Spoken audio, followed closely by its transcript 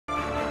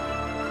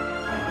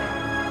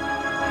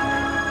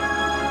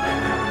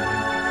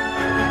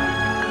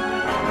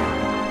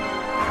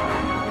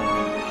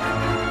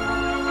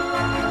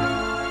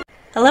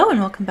Hello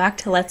and welcome back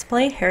to Let's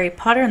Play Harry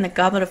Potter and the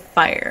Goblet of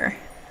Fire.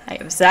 I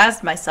have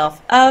zazzed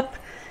myself up.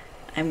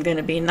 I'm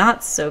gonna be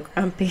not so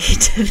grumpy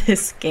to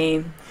this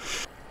game.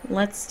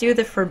 Let's do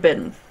the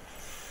Forbidden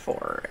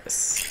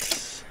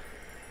Forest.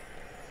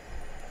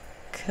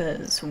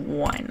 Cause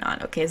why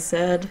not? Okay,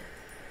 Zed,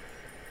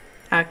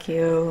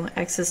 Accio,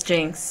 X is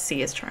Jinx,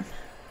 C is Charm.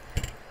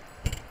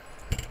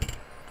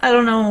 I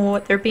don't know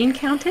what their bean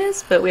count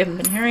is, but we haven't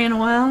been Harry in a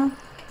while.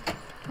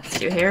 Let's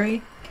do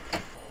Harry.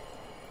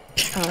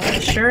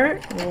 Sure,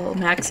 we'll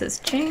max his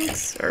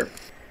Jinx, or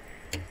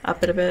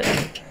up it a bit.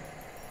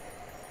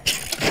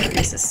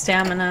 Increase his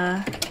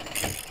stamina.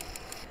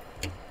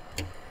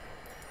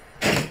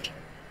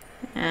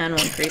 And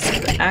we'll increase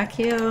it with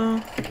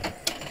Accio.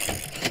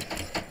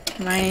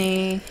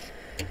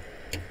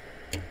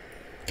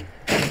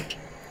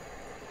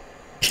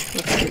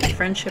 Let's do the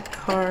friendship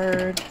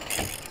card.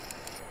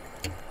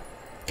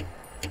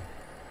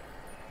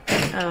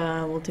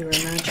 We'll do our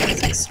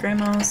Magic's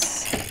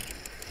Extremos.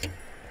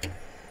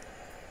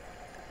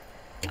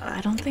 I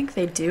don't think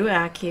they do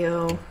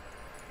Accio.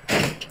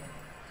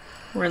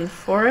 We're in the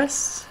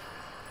forest.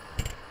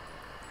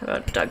 How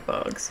about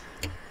Dugbogs?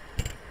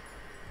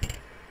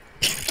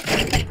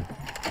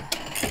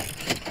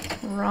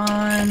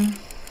 Ron.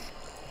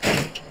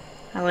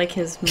 I like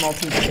his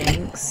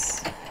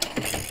multi-jinx.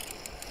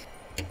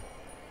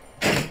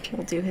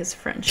 We'll do his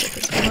friendship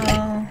as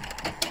well.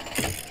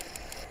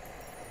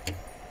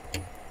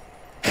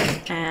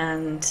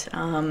 And,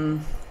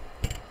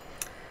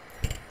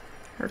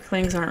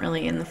 Earthlings aren't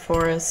really in the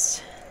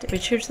forest. Did we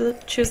choose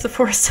the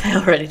forest? I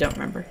already don't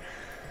remember.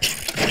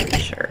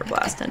 Sure,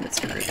 Blast End, it's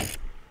screwed.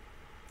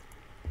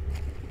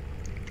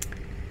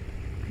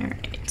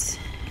 Alright.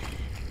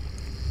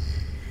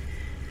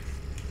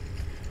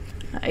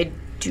 I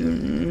do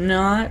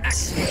not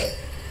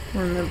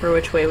remember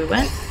which way we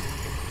went.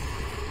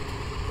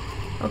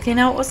 Okay,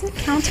 now it wasn't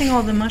counting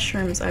all the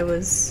mushrooms I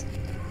was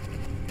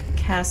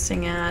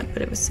casting at,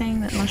 but it was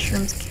saying that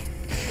mushrooms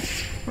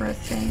were a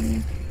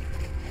thing.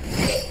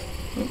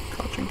 Oh,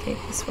 Cauldron Cake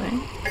this way.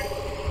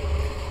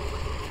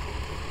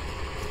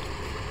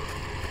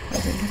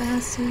 Weapon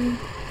capacity.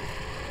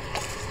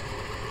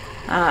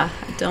 I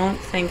don't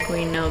think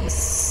we know the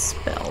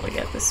spell to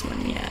get this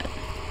one yet.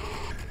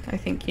 I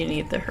think you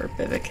need the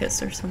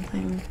Herbivicus or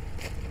something.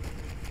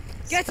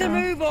 Get a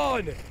move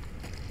on!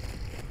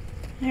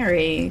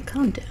 Harry,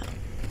 calm down.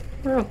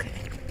 We're okay.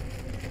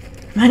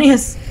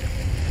 Manius.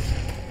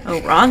 Oh,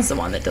 Ron's the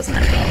one that doesn't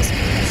have those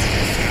moves.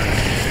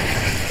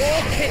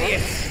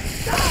 Orchidius!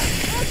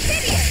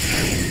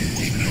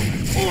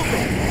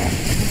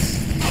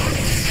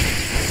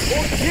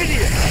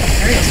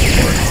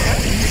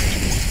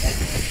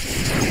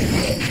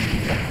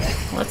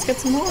 Let's get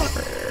some more.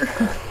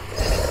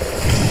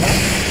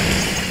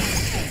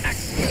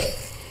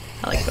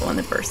 I like the one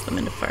that bursts them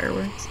into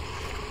fireworks.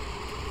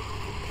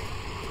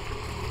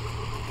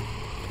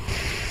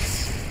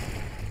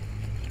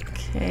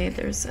 Okay,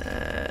 there's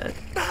a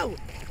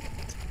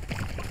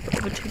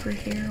Tuber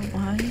here.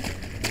 Why?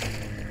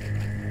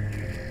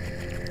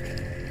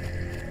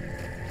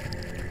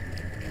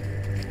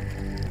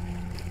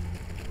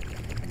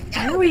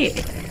 Why are we?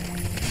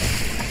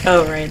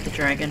 Oh, right, the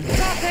dragon.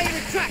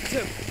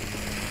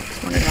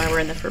 Just wondering why we're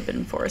in the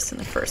Forbidden Forest in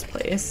the first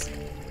place.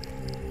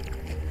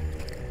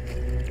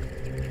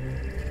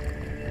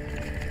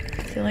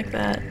 I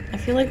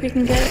feel like we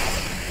can get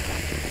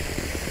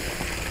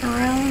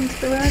around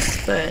the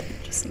rest, but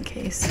just in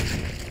case.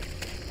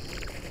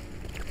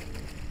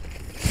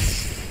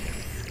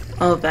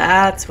 Oh,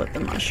 that's what the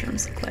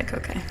mushrooms look like,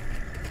 okay.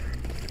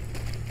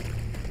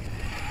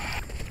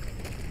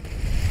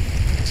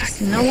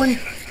 Just no one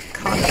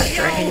caught that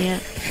dragon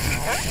yet.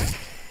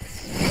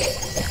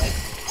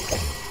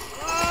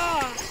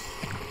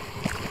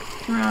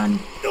 Run.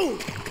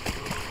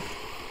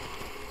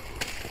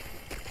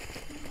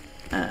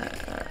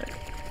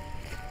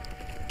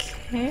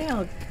 Okay,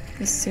 I'll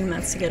assume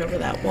that's to get over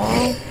that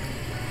wall.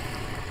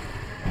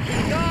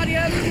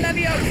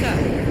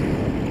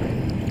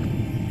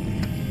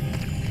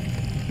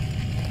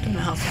 Don't know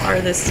how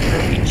far this is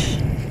gonna reach.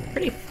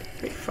 Pretty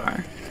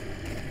far.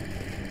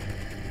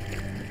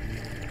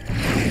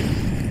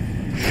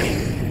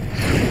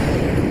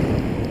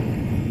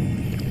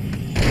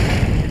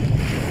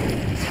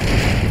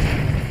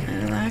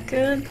 Isn't that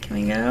good? Can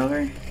we get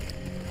over?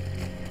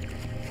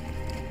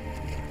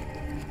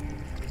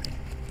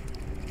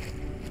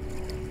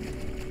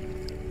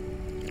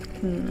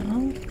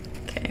 No?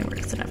 Okay, where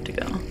does it have to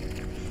go?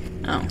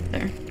 Oh,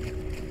 there.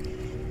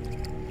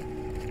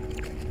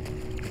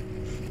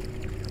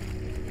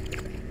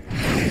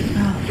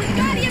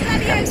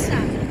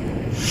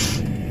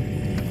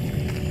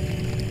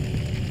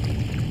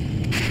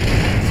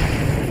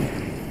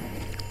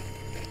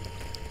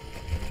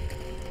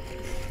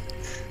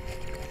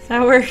 Does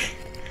that work?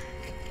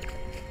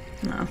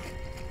 No.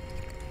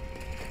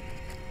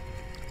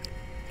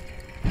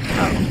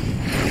 Oh.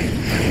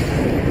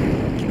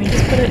 Can we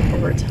just put it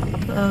over top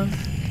of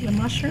the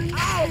mushroom?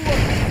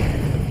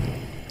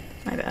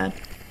 My bad.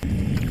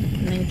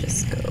 Can they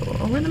Just go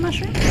over the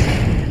mushrooms.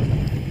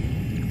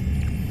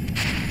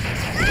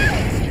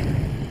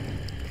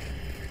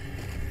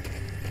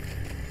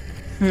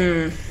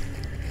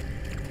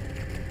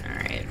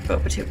 Alright,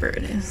 Bobatuber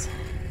it is.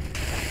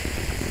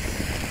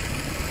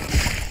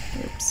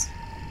 Oops.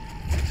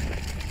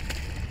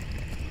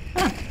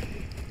 Ah.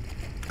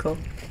 Cool.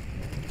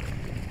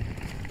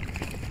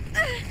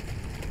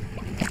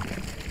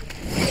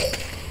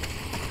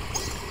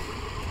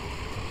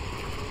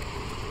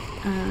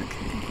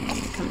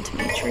 Okay, come to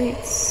my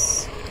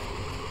treats.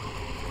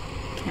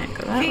 Can't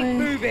go that way. Keep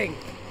moving.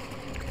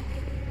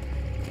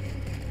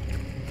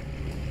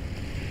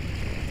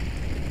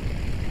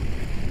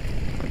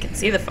 We can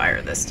see the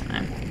fire this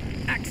time.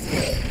 Axe.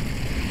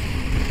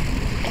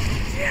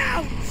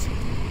 Ouch!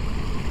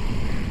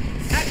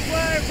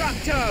 Aqua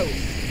Rapto!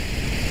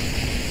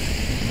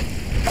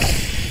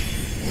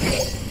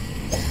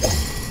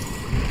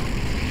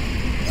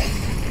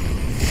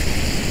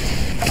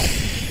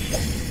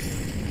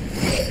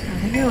 I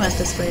think I went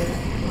this way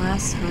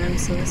last time,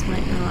 so this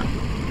might not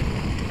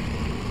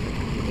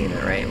be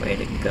the right way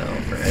to go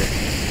for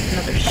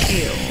another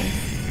shield.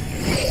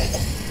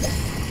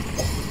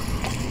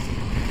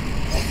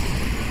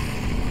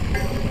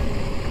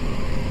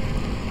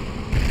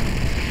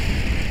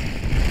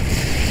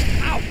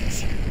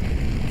 Ouch!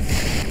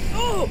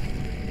 Oh!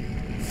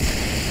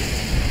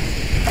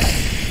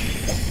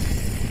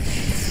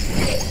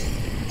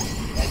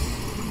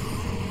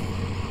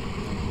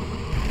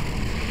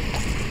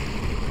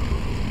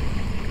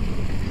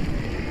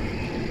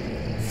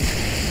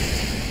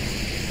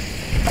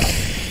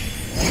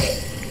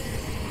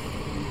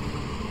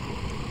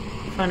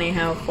 Funny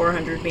how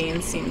 400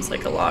 beans seems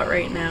like a lot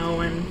right now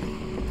when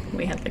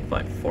we had like,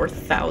 what,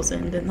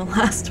 4,000 in the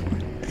last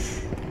one.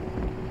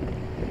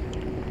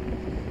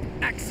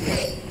 Axe.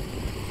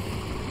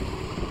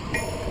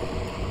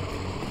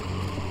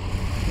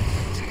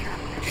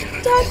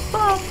 Dead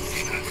box!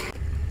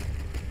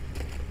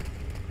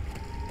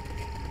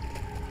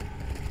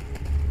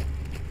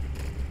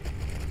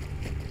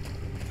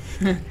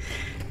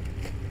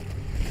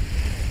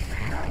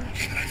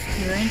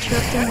 You're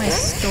interrupting my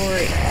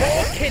story.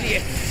 I'll kill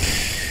you.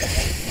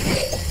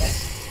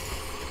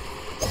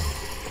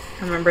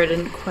 I remember I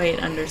didn't quite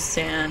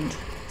understand,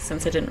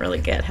 since I didn't really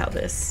get how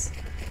this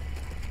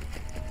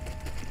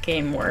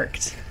game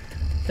worked,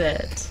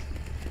 that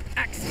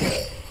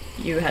Axe.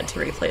 you had to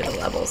replay the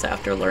levels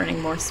after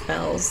learning more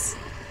spells.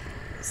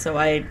 So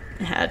I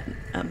had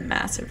a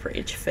massive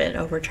rage fit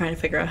over trying to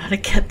figure out how to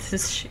get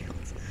this shield.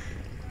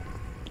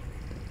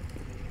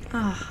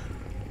 Ah,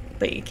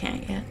 but you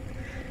can't yet.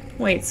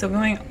 Wait, so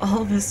going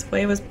all this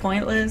way was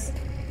pointless?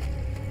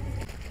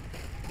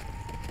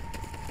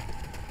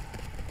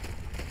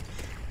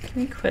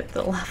 Can we quit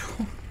the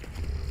level?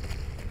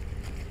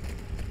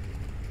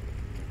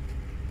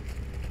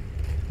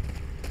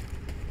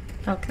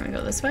 Oh, can we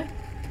go this way?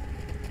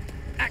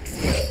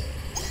 Axe.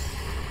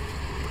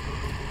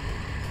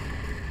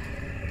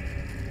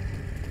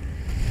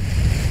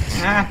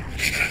 Ah!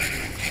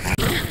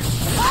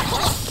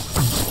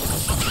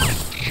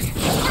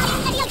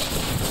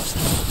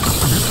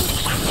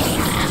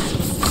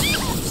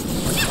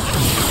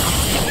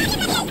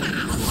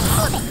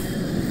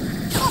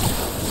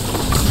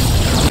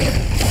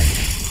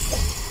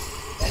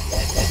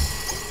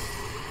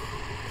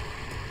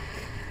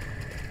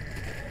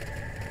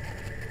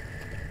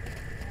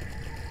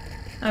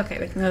 Okay,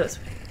 we can go this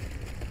way.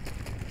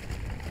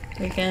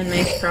 We can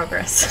make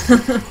progress.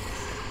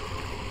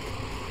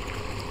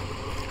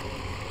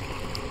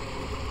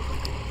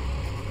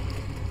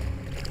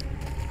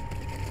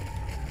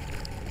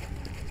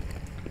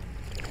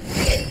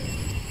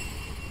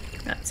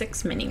 Got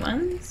 6 mini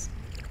ones.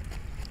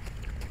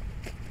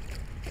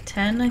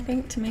 10, I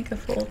think, to make a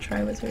full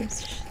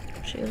Triwizard's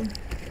shield.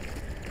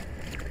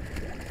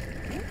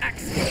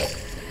 Axe.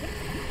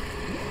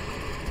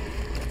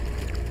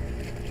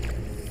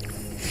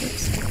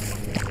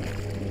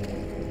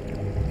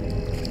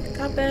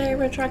 Goblet,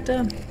 retract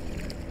him.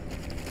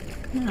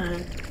 Come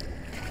on.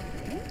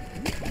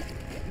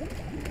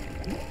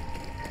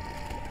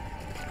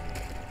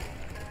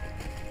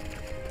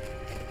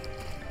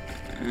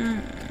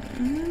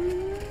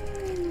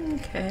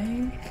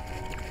 Okay.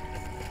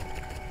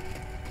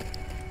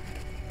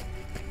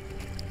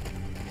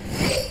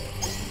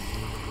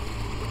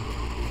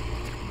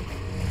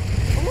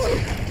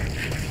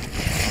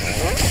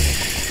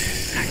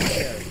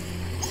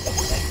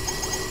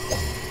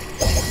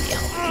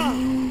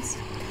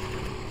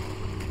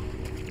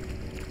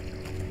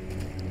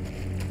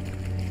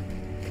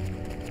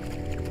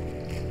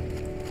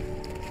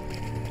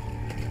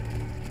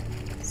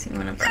 See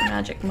one of our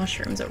magic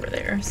mushrooms over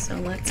there, so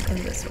let's go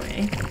this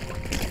way.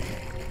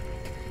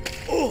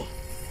 Oh!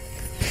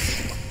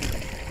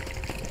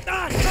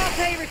 Ah,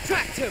 can't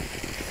retract him!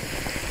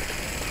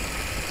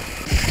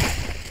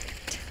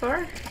 Too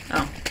far?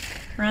 Oh.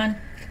 Run.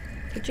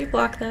 Did you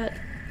block that?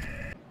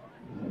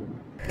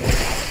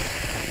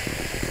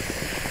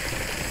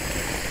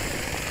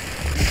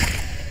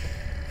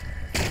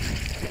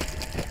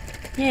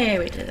 Yay,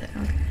 we did it.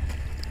 Okay.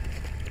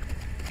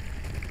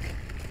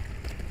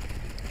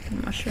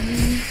 Sure.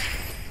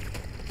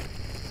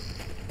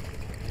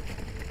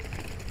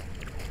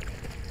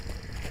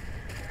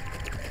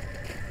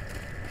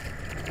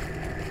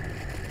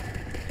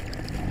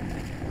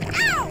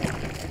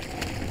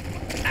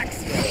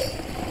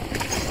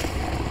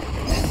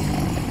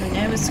 And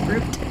now it's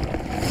grouped.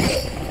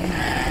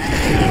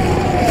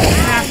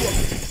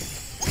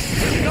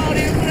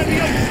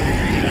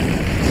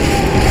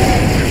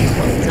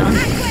 Well done.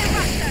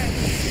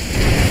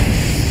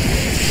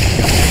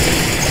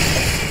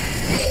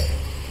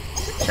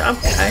 Good job,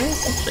 guys.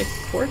 Actually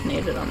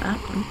coordinated on that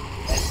one.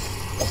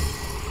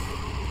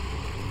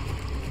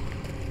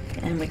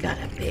 And we got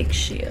a big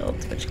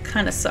shield, which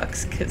kind of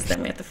sucks because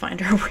then we have to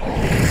find our way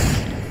back.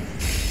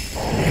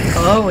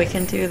 Oh, we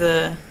can do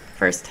the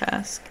first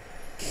task.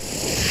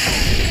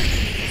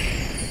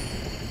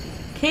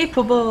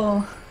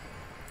 Capable.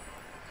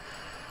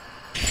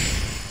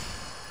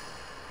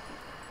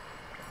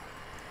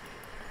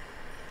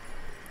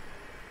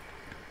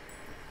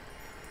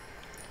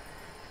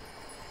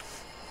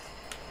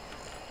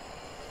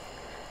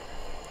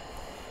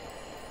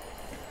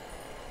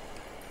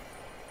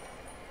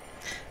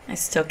 I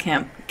still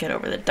can't get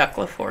over the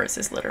Ducklifores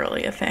is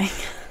literally a thing.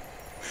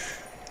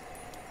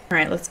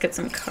 Alright, let's get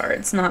some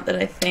cards. Not that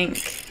I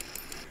think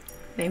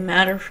they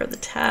matter for the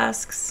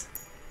tasks.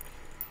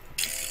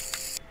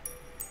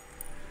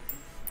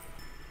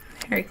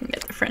 Harry can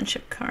get the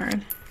friendship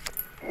card.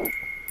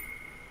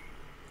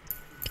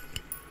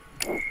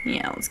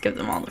 Yeah, let's give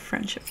them all the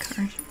friendship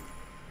card.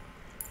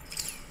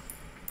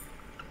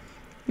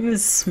 Look at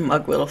his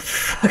smug little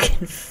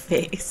fucking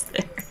face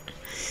there.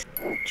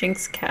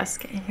 Jinx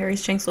Cascade.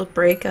 Harry's Jinx will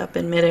break up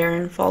in midair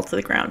and fall to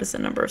the ground as a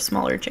number of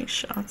smaller Jinx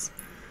shots.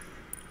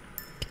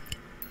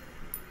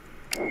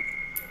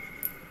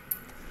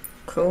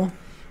 Cool.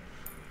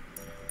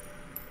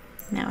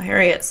 Now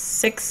Harry has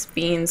 6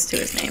 beans to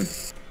his name.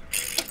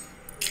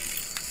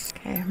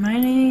 Okay,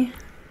 Hermione.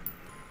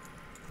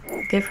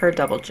 Give her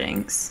double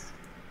Jinx.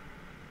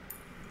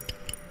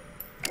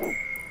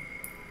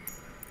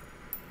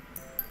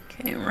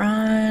 Okay,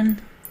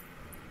 Ron.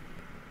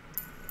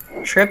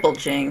 Triple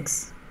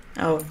Jinx.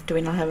 Oh, do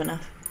we not have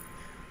enough?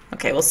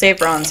 Okay, we'll save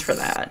Ron's for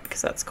that,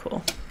 because that's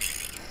cool.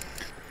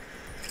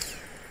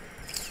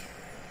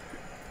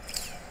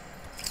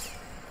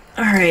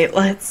 Alright,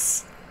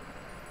 let's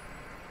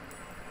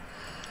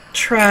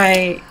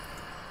try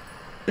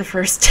the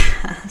first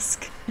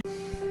task.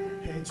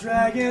 Hey,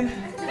 dragon.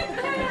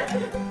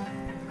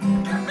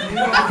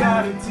 You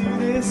gotta do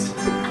this.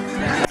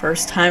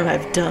 First time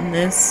I've done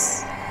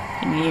this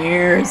in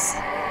years.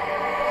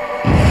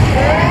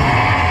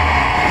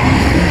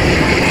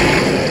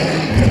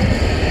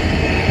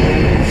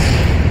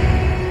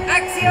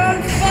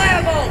 Axion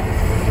Fireball!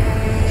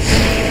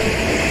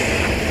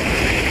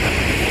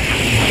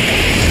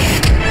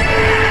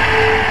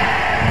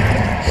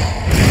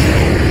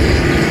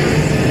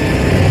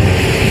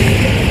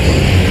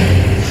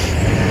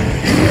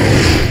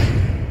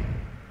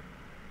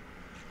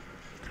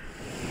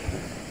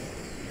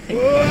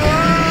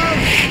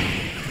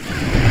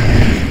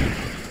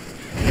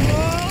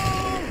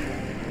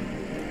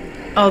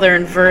 Oh, they're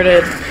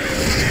inverted.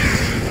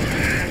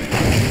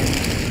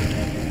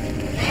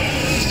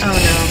 Oh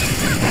no.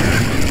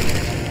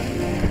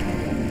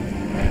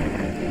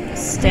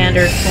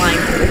 Standard flying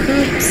through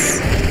hoops.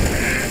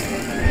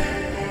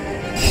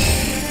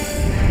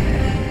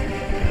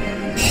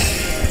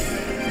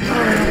 Oh,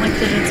 I don't like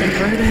that it's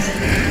inverted.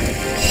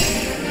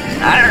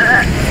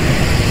 Arrgh.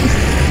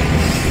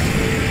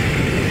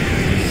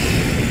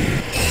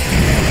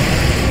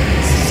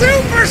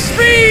 Super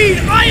speed!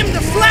 I am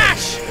the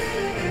Flash!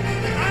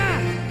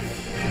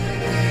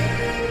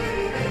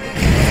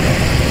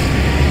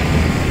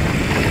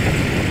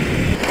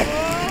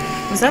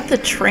 Was that the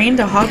train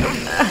to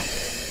Hogwarts?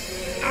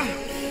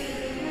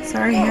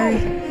 Sorry, Harry.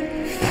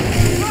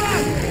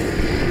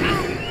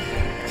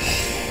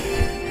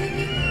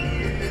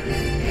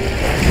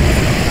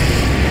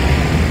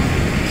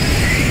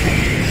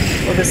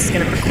 Well, this is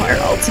gonna require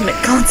ultimate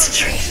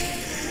concentration.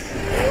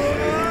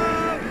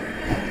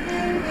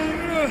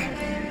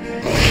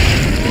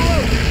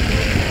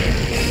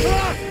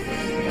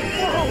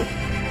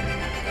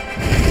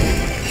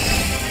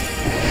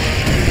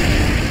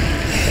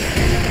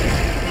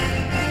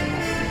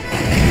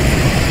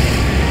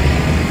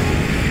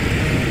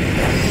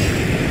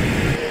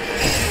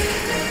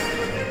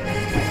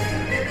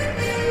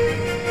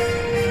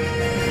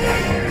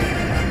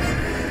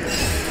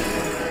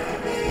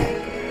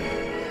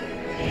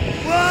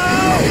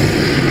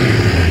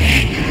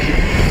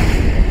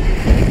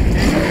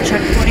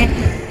 Checkpoint.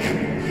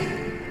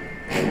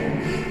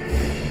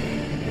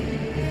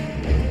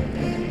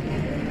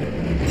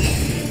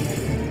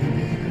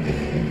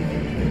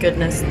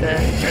 Goodness, the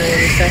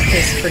early effect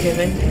is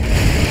forgiving.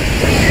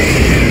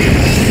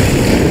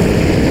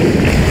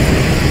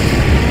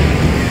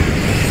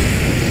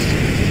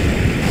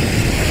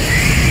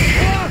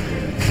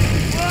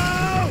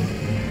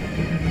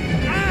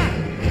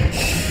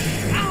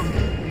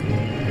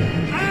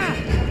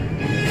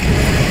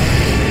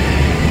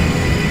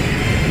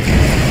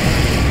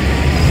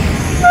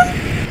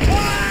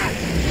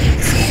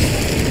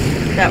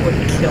 That would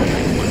kill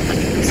me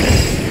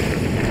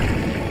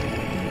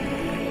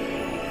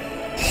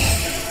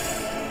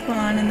 100%. Come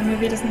on, in the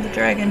movie doesn't the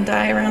dragon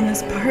die around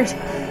this part?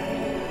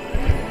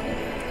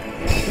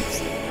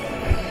 Oops.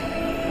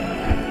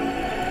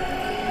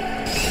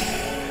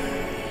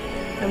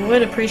 I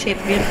would appreciate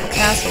the beautiful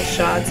castle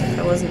shots if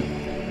I wasn't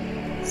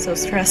so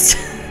stressed.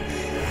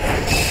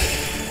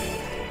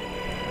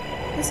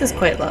 This is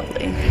quite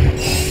lovely.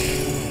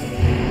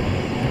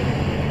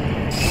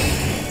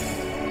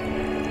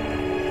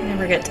 I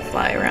never get to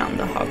fly around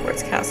the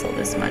Hogwarts castle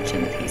this much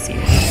in the PC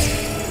ones.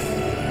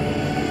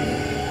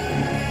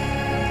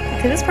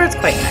 Okay, this part's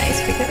quite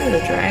nice. We get rid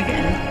of the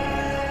dragon.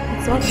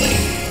 It's lovely.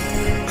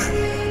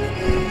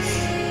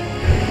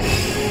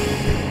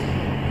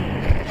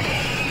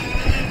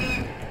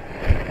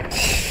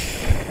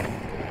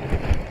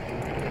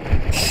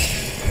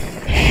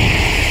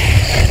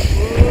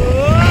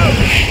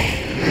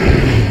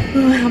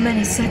 Ooh, how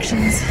many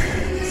sections?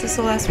 Is this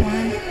the last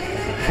one?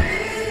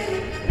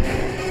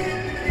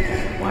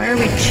 Why are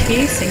we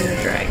chasing the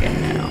dragon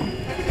now?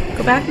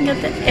 Go back and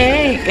get the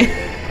egg!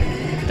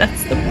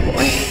 That's the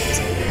point.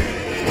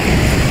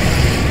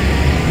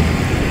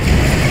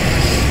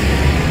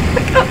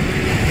 Wake up!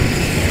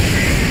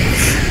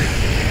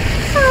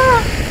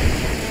 Ah.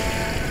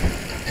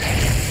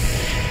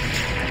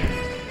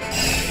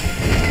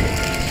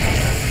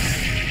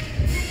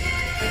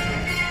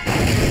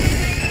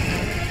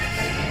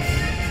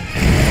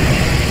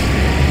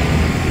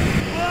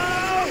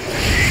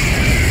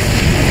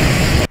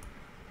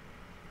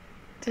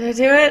 Did I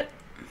do it?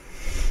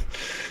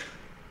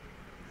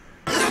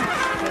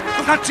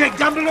 I can't take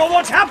Dumbledore,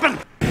 what's happened?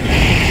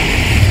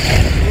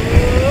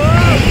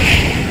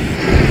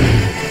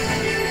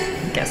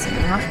 I'm guessing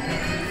not.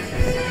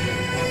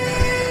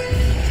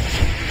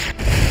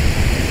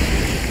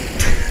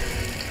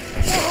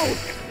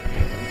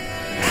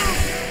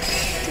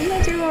 Didn't I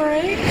do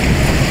alright?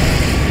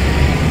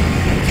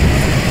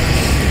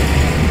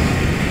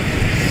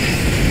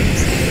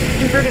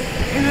 Inverted.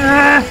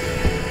 Ah!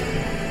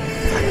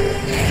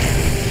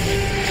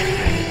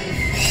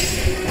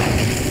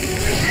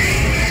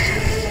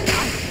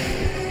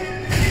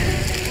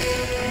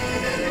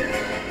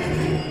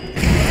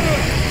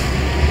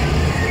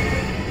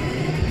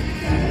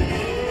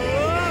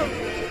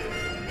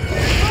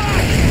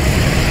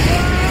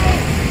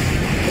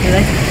 Did I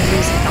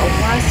lose health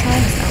last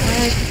time? Is that why I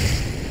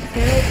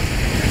failed?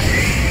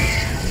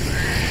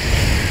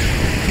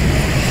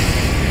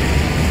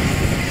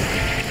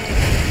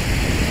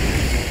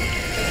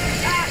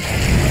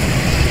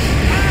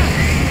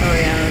 Oh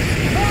yeah,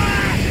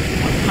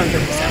 that's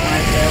 100% why I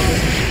failed.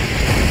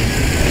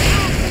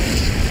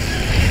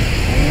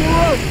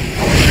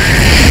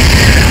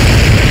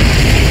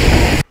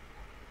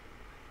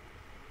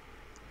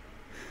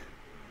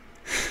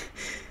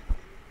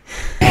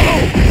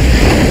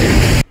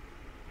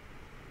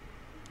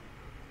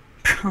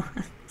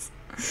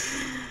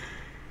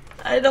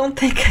 I don't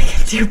think I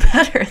can do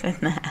better than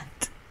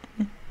that.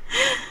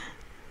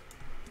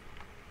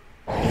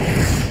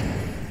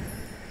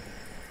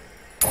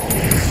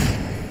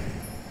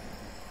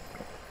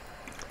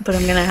 But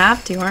I'm gonna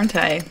have to, aren't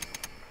I?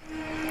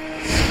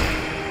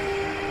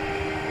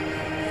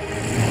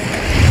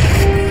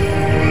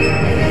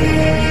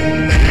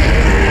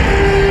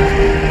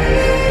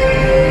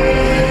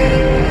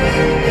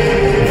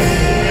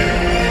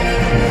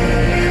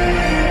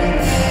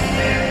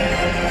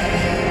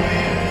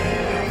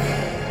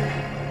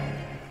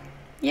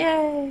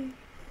 Yay!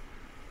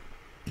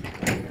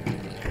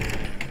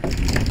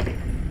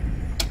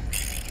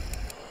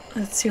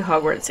 Let's do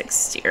Hogwarts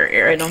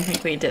exterior. I don't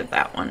think we did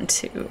that one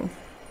too.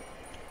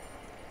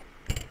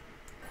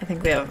 I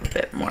think we have a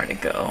bit more to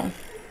go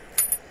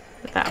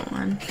with that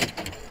one.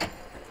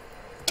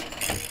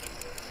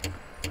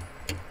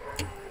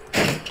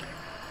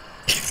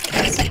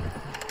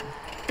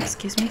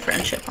 Excuse me,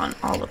 friendship on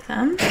all of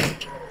them.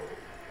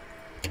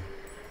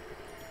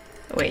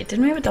 Wait,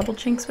 didn't we have a double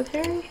jinx with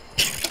Harry?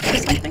 Or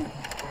something?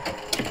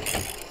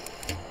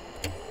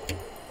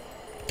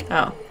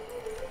 Oh.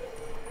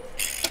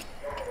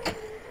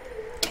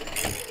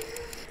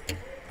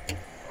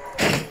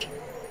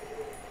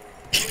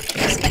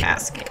 Jinx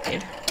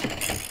Cascade.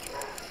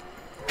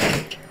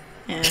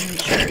 And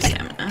sure,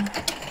 stamina.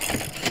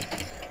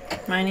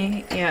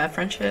 Hermione, yeah,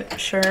 friendship,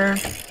 sure.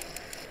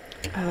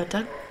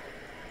 Doug.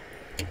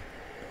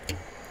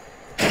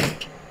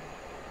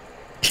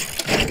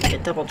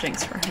 Get double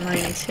jinx for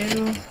Hermione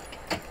too.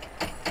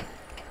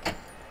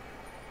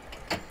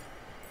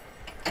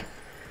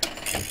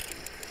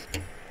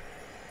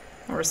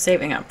 We're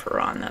saving up for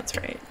Ron, that's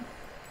right.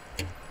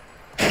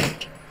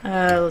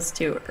 Let's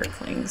do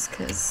Earthlings,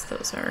 because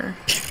those are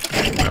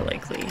more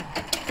likely.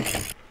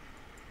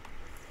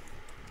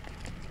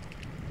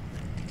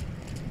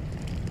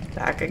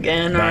 Back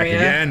again, Back are ya?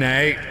 again,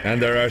 eh?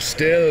 And there are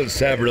still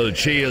several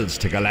shields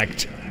to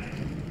collect.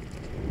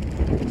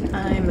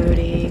 Hi,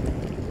 Moody.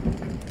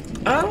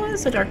 Oh,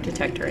 there's a dark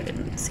detector I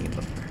didn't see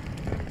before.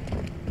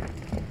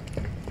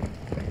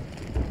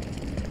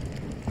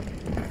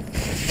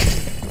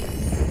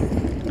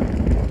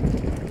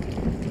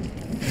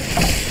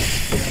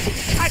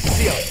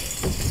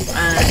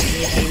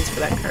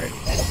 that card.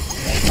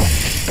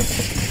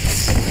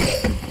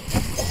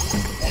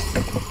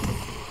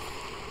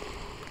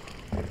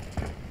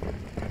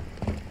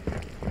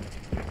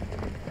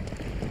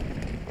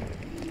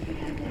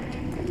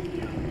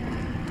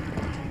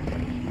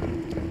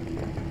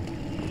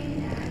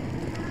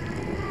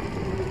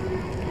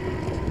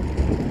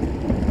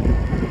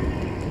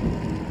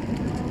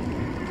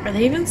 Are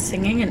they even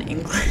singing in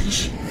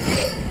English?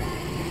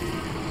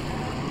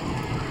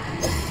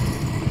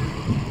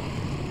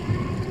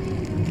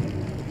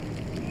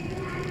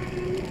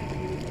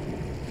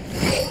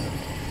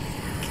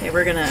 Okay,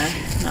 we're gonna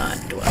not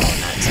dwell on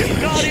that too much.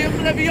 Wingardium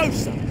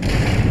Leviosa!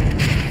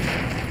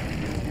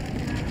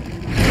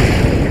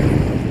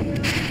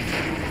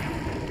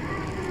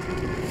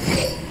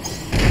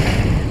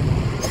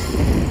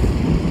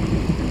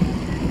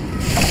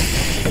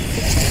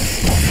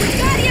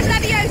 Wingardium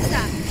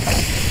Leviosa!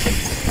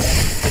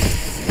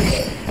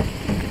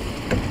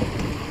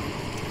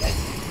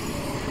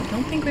 I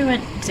don't think we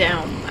went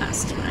down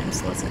last time,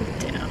 so let's go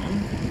down.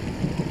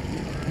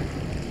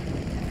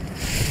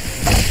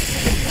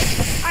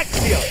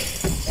 Accio!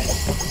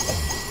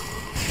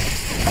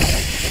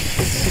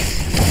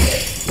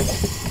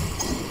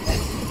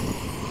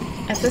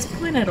 At this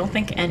point, I don't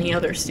think any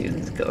other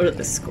students go to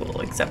this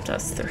school except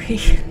us three.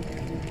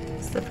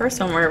 It's the first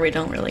one where we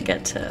don't really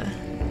get to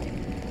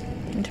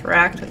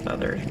interact with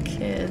other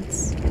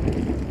kids.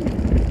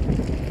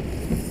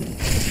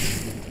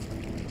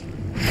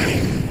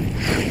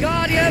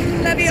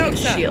 Wingardium There's a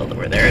Leviosa! shield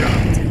over there. I don't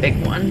know if it's a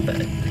big one,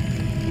 but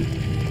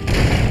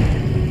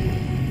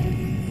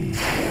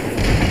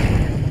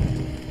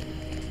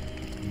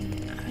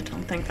I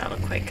don't think that'll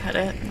quite cut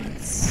it.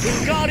 Let's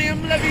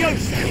Wingardium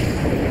Leviosa!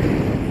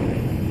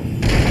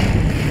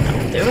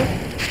 that'll do it.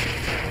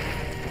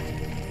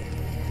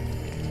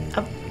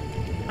 Up,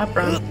 up,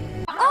 run.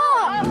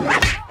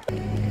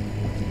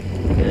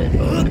 Good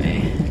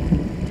boy.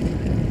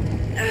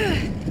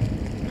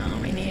 Oh,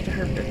 we need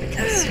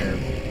Herbivicus or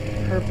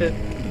Herbib,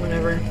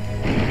 whatever.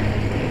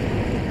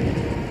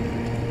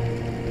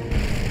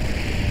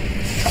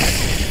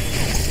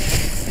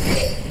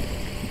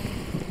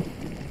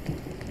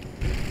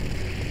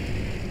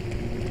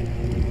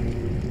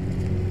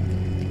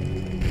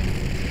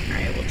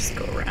 Alright, we'll just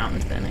go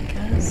around then, I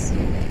guess.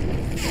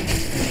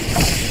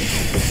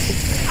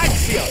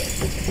 Accio!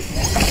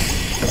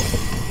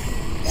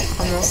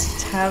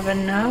 Almost have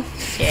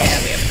enough. Yeah,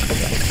 we have enough of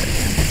that card.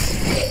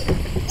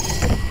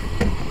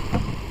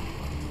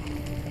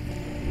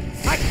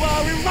 Aqua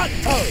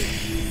Erupto!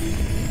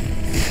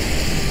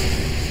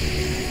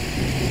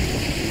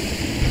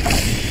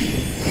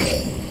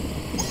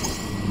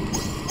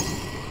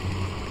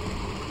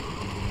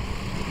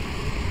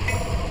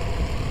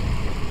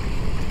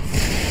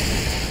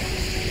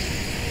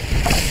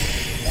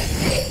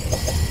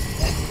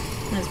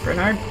 As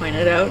Bernard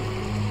pointed out,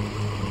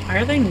 why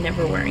are they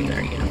never wearing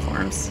their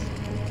uniforms?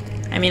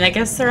 I mean, I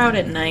guess they're out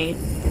at night.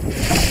 Yeah,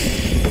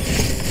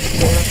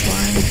 that's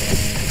why.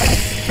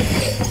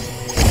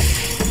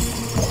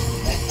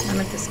 None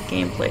of this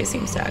gameplay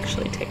seems to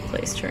actually take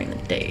place during the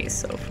day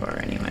so far,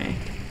 anyway.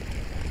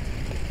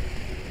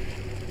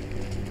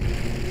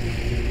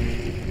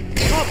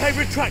 Carpe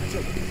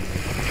Retractum!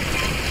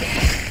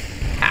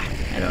 Ha!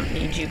 I don't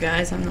need you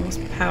guys. I'm the most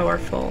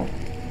powerful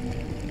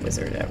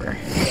wizard ever.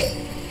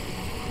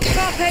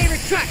 Carpe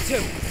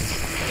Retractum!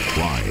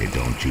 Why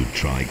don't you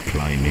try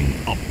climbing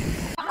up?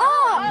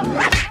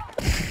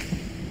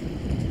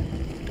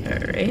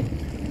 Alright.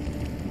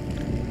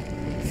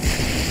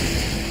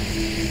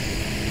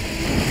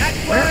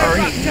 Aqua Where are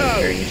you?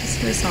 Erupto! Are you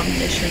just this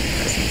omniscient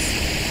presence?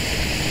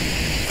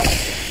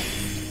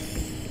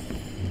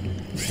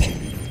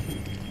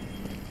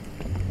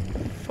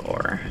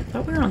 Four. I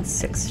thought we were on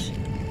 6.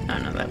 Oh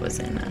no, that was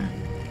in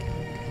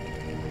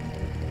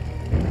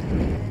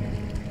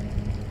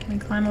Can we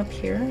climb up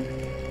here?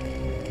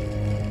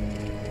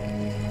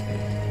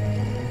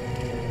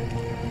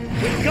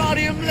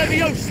 Wingardium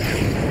Leviosa!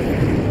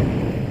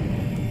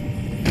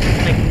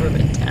 Like move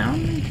it down?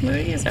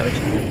 Moody, is that what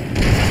you mean?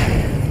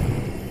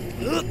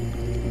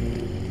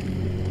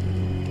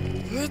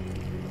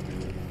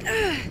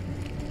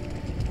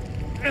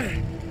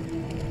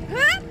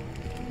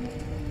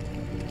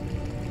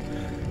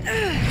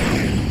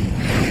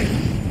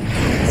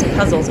 These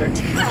puzzles are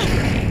too much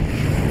for me.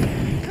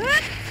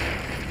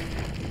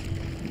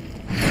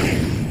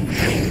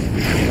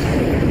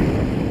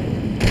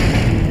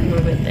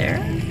 Move it there?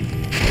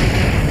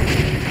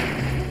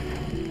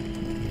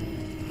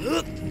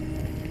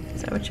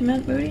 Is that what you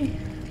meant, Moody?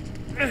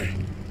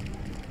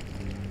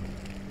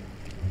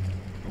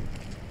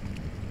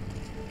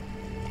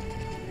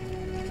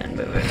 And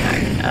move it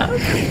back up.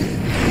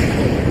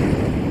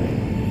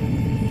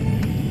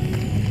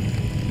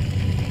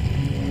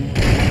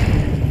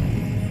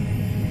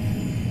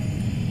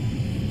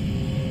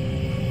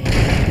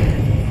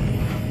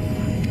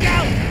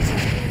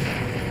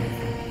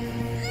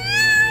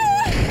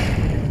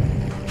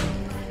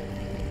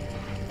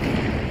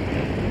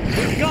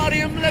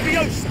 Wingardium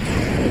Leviosa!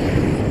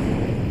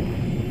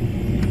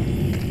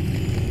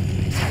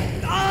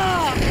 Ah!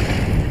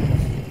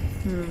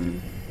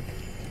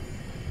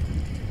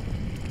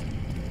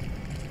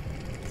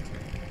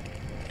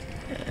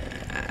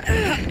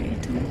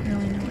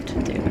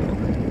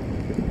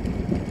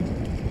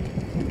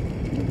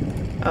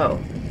 Oh.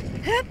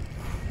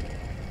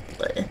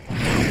 Bleh.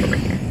 Over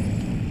here.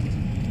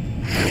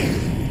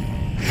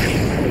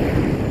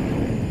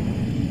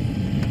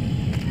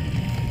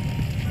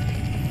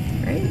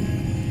 Right?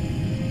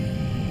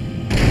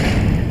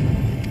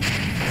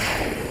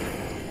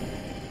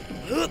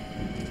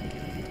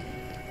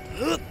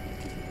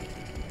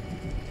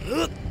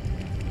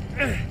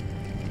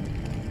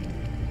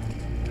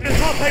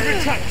 Carpe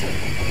retractor!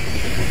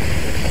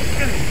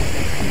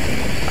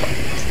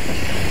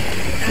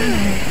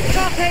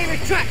 Carpe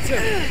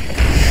retractor!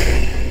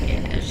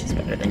 Yeah, she's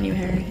better than you,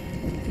 Harry.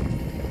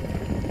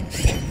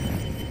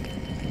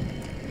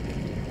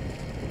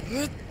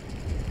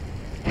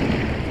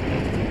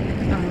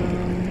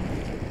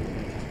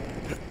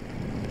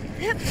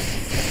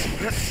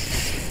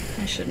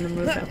 I shouldn't have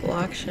moved that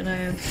block, should I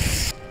have?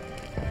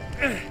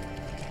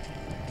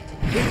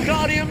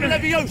 Wingardium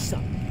Leviosa!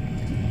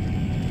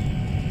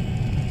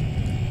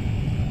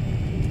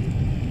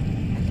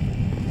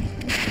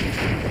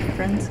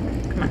 Friends?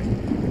 Come on.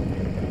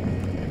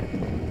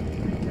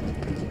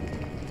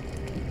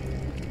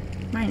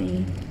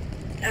 Hermione.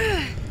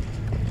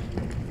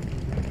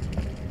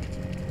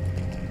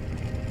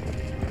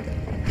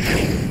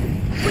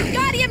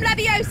 Wingardium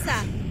Leviosa!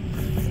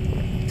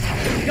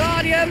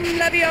 Wingardium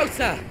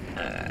Leviosa!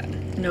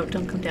 No,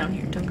 don't come down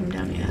here. Don't come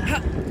down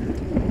yet.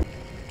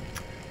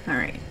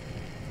 Alright.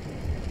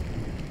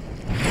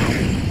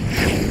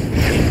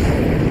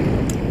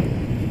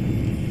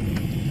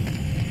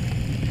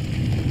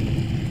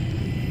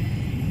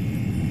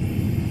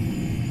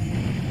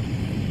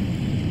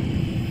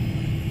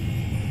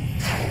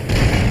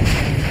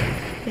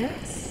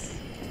 Yes.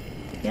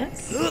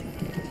 Yes.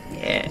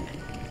 Yeah.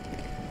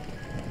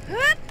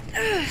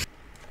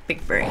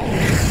 Big brain.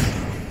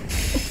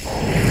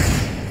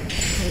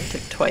 It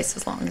took twice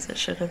as long as it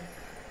should have.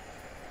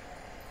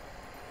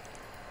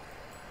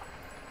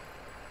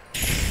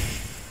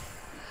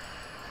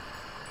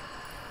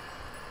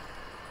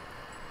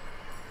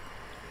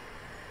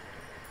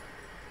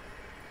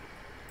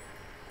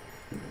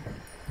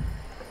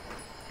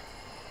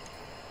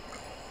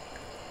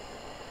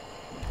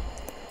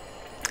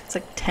 It's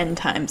like 10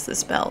 times the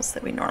spells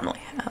that we normally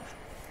have.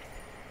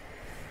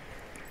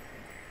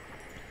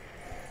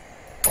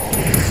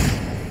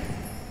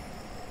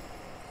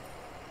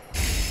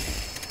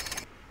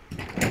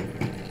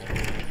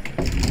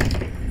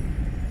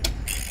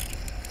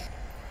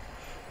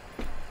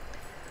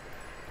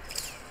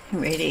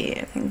 Alrighty,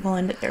 I think we'll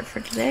end it there for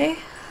today.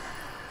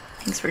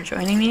 Thanks for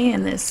joining me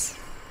in this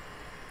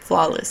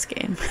flawless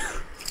game.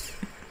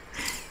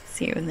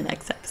 See you in the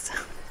next episode.